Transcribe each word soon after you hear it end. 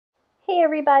Hey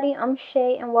everybody, I'm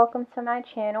Shay and welcome to my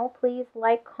channel. Please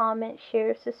like, comment,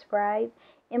 share, subscribe,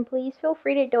 and please feel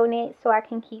free to donate so I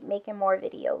can keep making more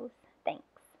videos. Thanks.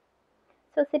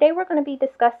 So today we're going to be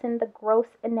discussing the gross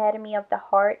anatomy of the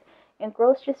heart, and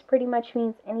gross just pretty much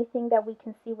means anything that we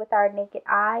can see with our naked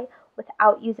eye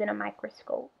without using a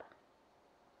microscope.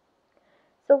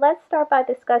 So let's start by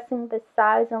discussing the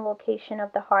size and location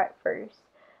of the heart first.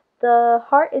 The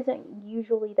heart isn't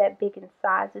usually that big in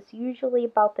size. It's usually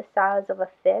about the size of a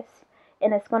fist,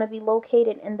 and it's going to be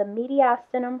located in the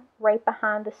mediastinum right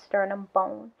behind the sternum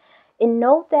bone. And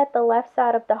note that the left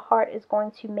side of the heart is going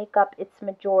to make up its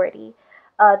majority.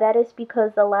 That is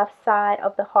because the left side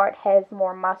of the heart has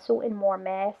more muscle and more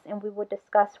mass, and we will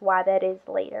discuss why that is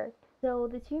later. So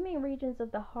the two main regions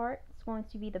of the heart is going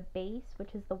to be the base,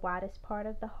 which is the widest part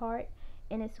of the heart,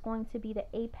 and it's going to be the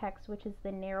apex, which is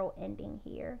the narrow ending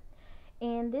here.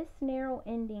 And this narrow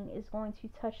ending is going to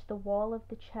touch the wall of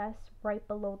the chest right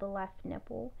below the left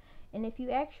nipple. And if you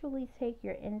actually take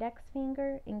your index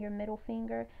finger and your middle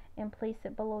finger and place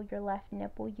it below your left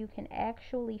nipple, you can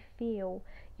actually feel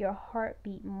your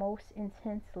heartbeat most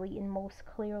intensely and most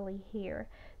clearly here.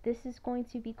 This is going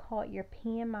to be called your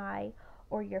PMI,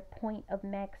 or your point of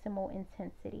maximal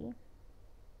intensity.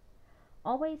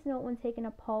 Always note when taking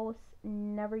a pulse,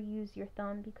 never use your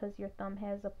thumb because your thumb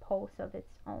has a pulse of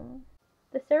its own.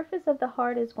 The surface of the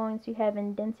heart is going to have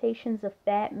indentations of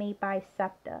fat made by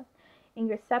septa, and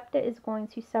your septa is going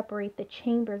to separate the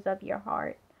chambers of your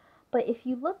heart. But if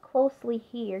you look closely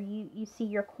here, you see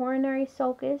your coronary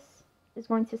sulcus is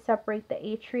going to separate the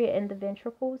atria and the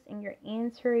ventricles, and your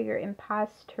anterior and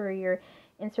posterior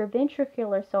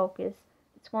interventricular sulcus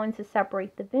is going to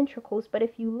separate the ventricles. But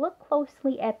if you look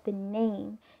closely at the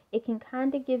name, it can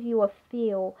kind of give you a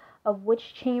feel of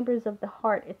which chambers of the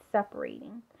heart it's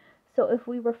separating. So if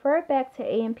we refer back to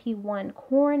A&P1,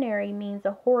 coronary means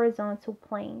a horizontal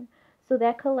plane. So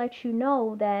that could let you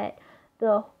know that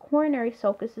the coronary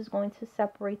sulcus is going to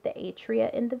separate the atria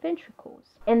and the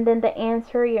ventricles. And then the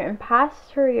anterior and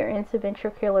posterior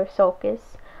interventricular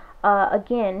sulcus,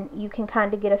 again, you can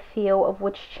kind of get a feel of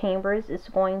which chambers it's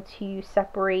going to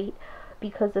separate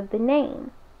because of the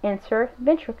name.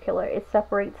 Interventricular, it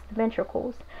separates the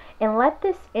ventricles. And let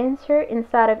this inter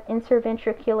inside of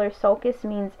interventricular sulcus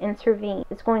means intervene.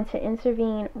 It's going to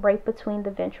intervene right between the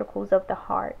ventricles of the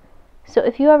heart. So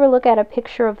if you ever look at a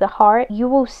picture of the heart, you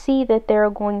will see that there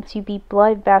are going to be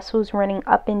blood vessels running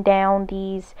up and down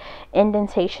these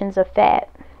indentations of fat.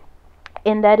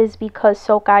 And that is because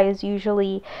sulci is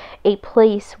usually a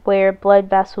place where blood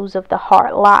vessels of the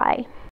heart lie.